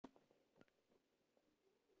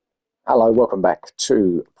Hello, welcome back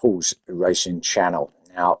to Paul's Racing channel.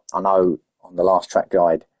 Now, I know on the last track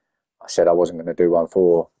guide I said I wasn't going to do one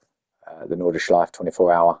for the Nordic Life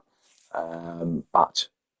 24 hour, but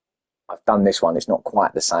I've done this one. It's not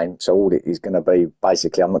quite the same. So all it is going to be,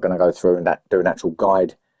 basically, I'm not going to go through and do an actual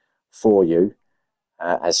guide for you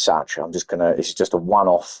as such. I'm just going to, this is just a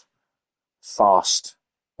one-off fast,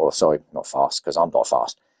 or sorry, not fast because I'm not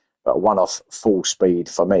fast, but a one-off full speed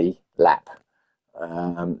for me lap.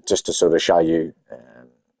 Just to sort of show you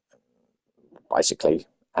basically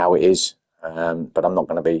how it is, but I'm not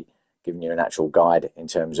going to be giving you an actual guide in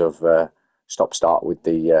terms of stop start with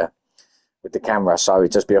the camera. So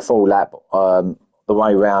it just be a full lap the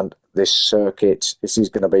way around this circuit. This is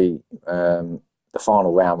going to be the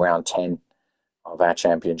final round 10 of our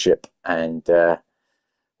championship, and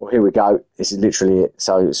well, here we go. This is literally it.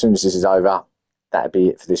 So as soon as this is over, that'll be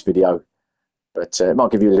it for this video. But it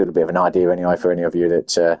might give you a little bit of an idea anyway for any of you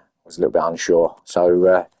that was a little bit unsure.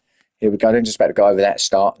 So here we go then, just about to go over that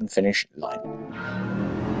start and finish line.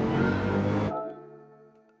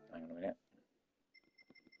 Hang on a minute.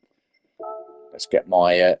 Let's get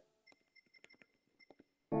my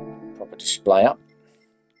proper display up.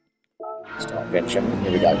 Start again, shall we?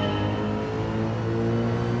 Here we go.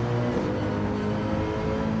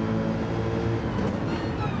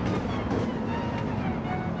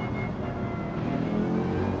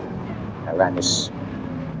 Around this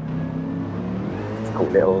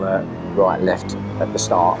difficult little right left at the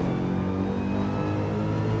start,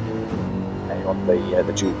 and on the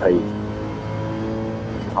GP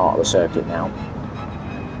part of the circuit now.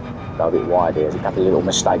 Go a bit wide here. There's a couple of little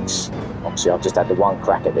mistakes. Obviously I've just had the one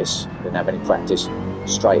crack at this, didn't have any practice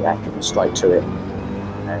straight to it,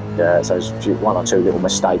 and so there's one or two little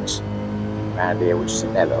mistakes around here, which is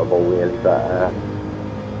inevitable really, but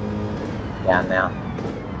down now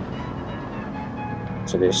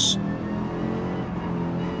to this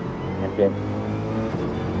champion.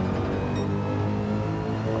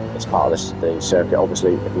 This part of the circuit,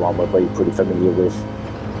 obviously, everyone will be pretty familiar with.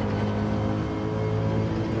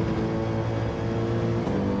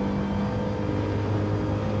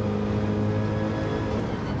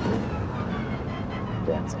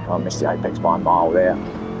 Yeah, I think I missed the apex by a mile there.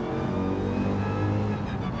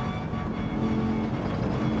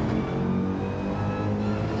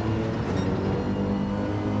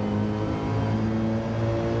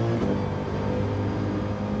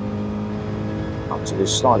 To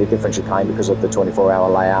this slightly different chicane because of the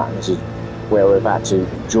 24-hour layout, and this is where we're about to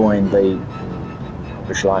join the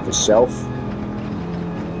British Life itself.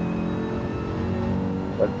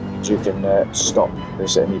 But you can stop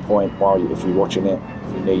this at any point while if you're watching it,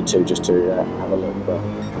 if you need to, just to have a look. But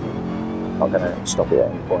I'm not going to stop it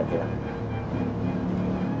at any point here.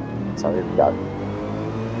 So here we go.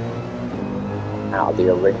 Out of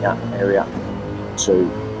the arena area to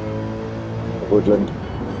the woodland.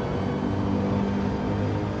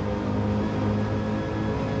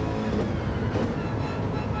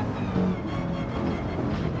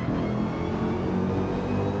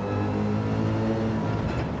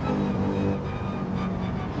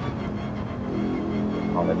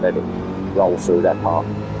 And let it roll through that part.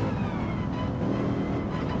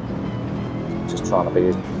 Just trying to be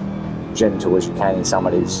as gentle as you can in some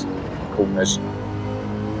of these corners.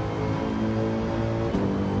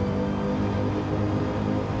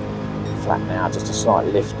 Flat now, just a slight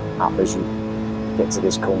lift up as you get to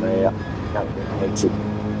this corner here. You don't need to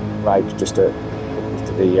brake, just to lift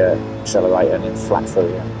to the accelerator and then flat through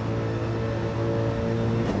here.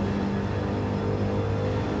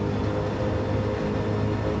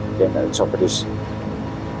 At the top of this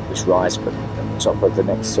rise, but at the top of the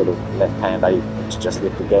next sort of left hand, I need to just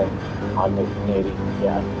lift again. I nearly,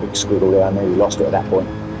 big squiggle there, I nearly lost it at that point.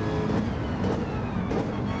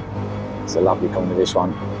 It's a lovely corner, this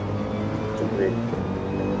one, to really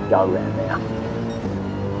go around there.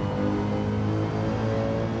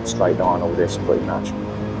 Straight line all this pretty much.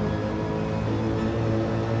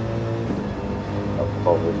 Not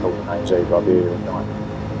bother with calling names either, I'll be here all night.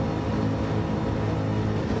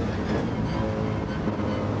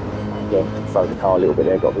 Again, throw the car a little bit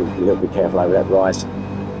there, got to be a little bit careful over that rise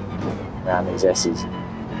around these S's.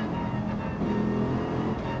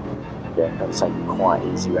 Again, got to take it quite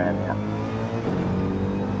easy around there.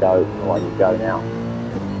 Go, away you go now.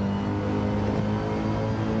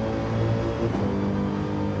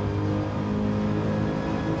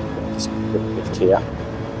 Just a bit of lift here.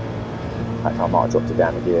 In fact, I might have dropped it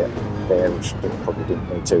down a gear there, which probably didn't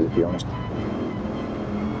need to be honest.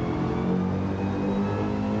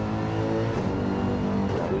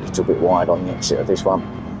 A little bit wide on the exit of this one.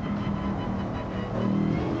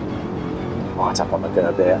 right up on the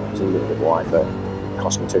curb there. It was a little bit wide, but it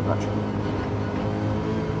cost me too much.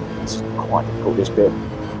 It's quite difficult, this bit.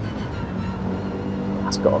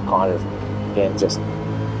 That's got to kind of, again, just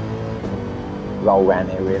roll around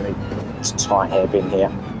here really. It's a tight hairpin here.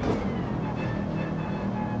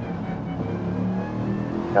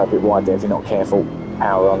 Go a bit wide there if you're not careful.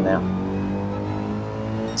 Power on now.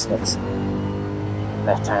 This next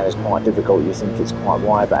left hand is quite difficult. You think it's quite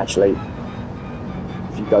wide, but actually,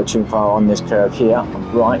 if you go too far on this curve here,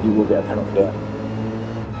 on right, you will get a penalty there.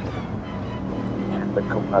 And the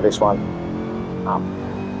corner, this one, up,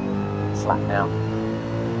 flat now.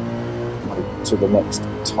 To the next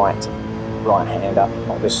tight right hander,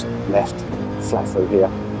 not this left, flat through here.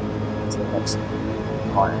 To the next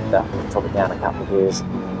right hander, drop it down a couple of gears.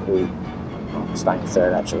 Staying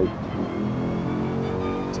third actually.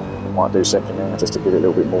 So I might do second now just to give it a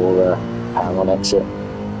little bit more power on exit.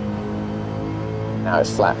 Now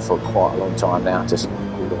it's flat for quite a long time now, just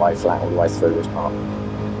all the way flat, all the way through this part.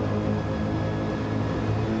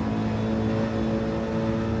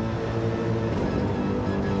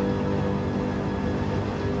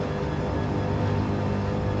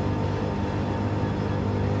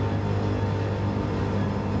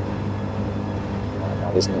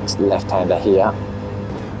 This next left-hander here,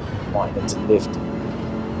 might need to lift.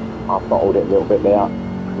 I've bottled it a little bit there.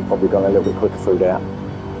 Could have probably gone a little bit quicker through there.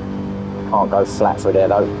 Can't go flat through there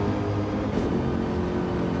though.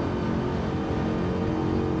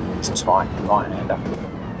 It's a tight right-hander.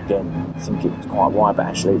 Again, I think it's quite wide, but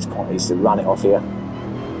actually it's quite easy to run it off here.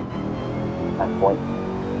 At that point,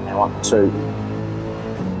 now up to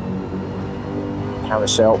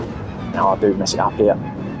carousel. Now I do mess it up here.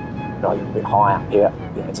 Go a little bit high up here.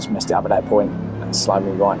 Yeah, just messed it up at that point and slowed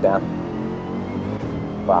me right down.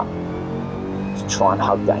 But just try and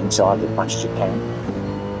hug that inside as much as you can.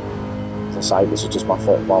 As I say, this is just my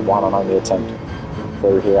one and only attempt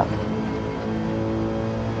through here.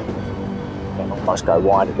 Can almost go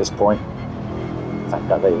wide at this point. In fact,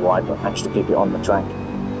 go very wide, but managed to keep it on the track.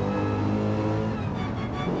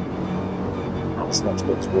 And this next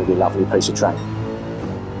bit's a really lovely piece of track.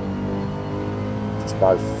 Just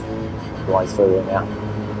go right through it now.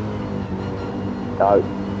 Go.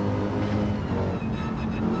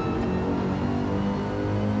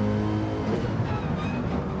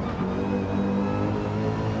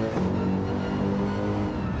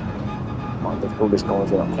 Quite difficult this corner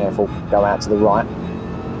if you're not careful. Go out to the right.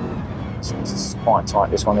 It's quite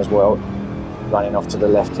tight this one as well. Running off to the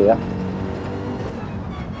left here.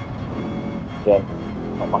 Again,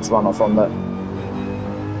 not much run off on the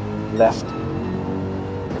left.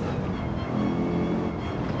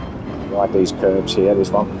 Ride these curves here, this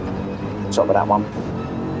one, top of that one.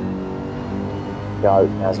 Go,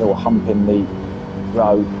 now there's a little hump in the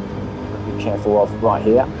road, be careful of right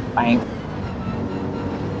here, bang.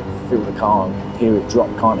 Feel the car and hear it drop,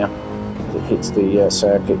 can't you? As it hits the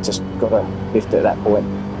circuit, just got to lift it at that point.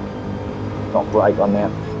 Not brake on now,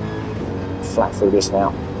 flat through this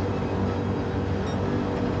now.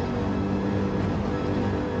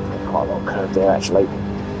 Quite a long curve there actually.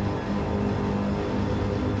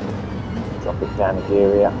 Drop it down the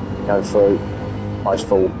gear here, go through, most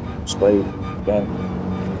full speed, again,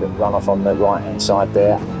 run off on the right hand side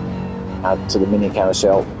there, out to the mini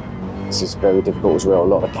carousel. This is very difficult as well, a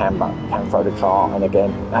lot of camber, can throw the car, and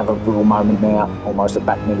again, have a real moment there, almost the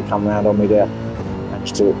back nearly come round on me there,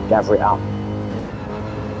 managed to gather it up,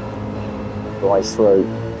 the way through,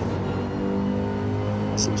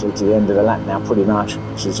 essentially to the end of the lap now pretty much,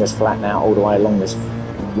 which is just flat now all the way along this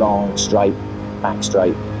long straight, back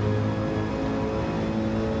straight.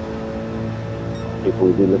 People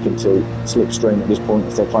will be looking to slipstream at this point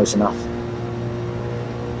if they're close enough.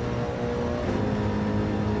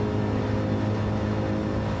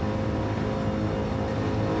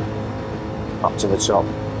 Up to the top.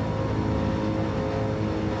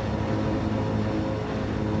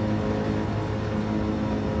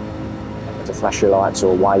 And to flash your lights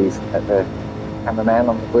or wave at the cameraman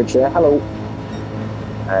on the bridge there. Hello.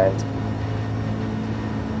 And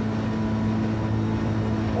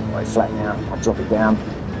flat now, I drop it down,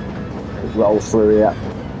 roll through here,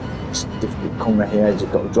 it's a difficult corner here,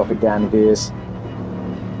 you've got to drop it down the gears,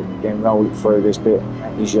 again roll it through this bit.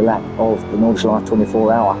 That is your lap of the Nords Life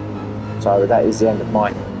 24 hour. So that is the end of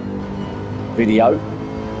my video.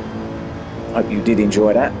 Hope you did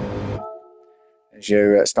enjoy that. As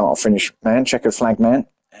your start or finish man, checkered flag man.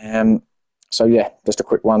 So yeah, just a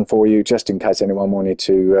quick one for you, just in case anyone wanted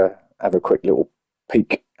to have a quick little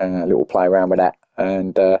peek and a little play around with that.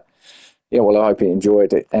 And yeah, well, I hope you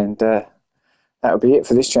enjoyed it, and that would be it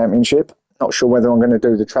for this championship. Not sure whether I'm going to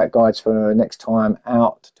do the track guides for next time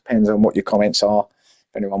out. Depends on what your comments are.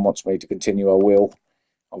 If anyone wants me to continue, I will.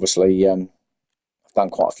 Obviously, I've done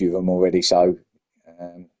quite a few of them already, so I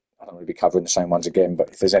don't want to be covering the same ones again. But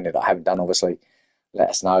if there's any that I haven't done, obviously, let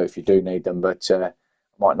us know if you do need them. But I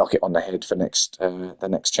might knock it on the head for the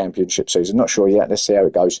next championship season. Not sure yet. Let's see how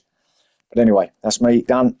it goes. But anyway, that's me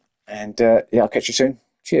done. And yeah, I'll catch you soon.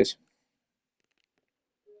 Cheers.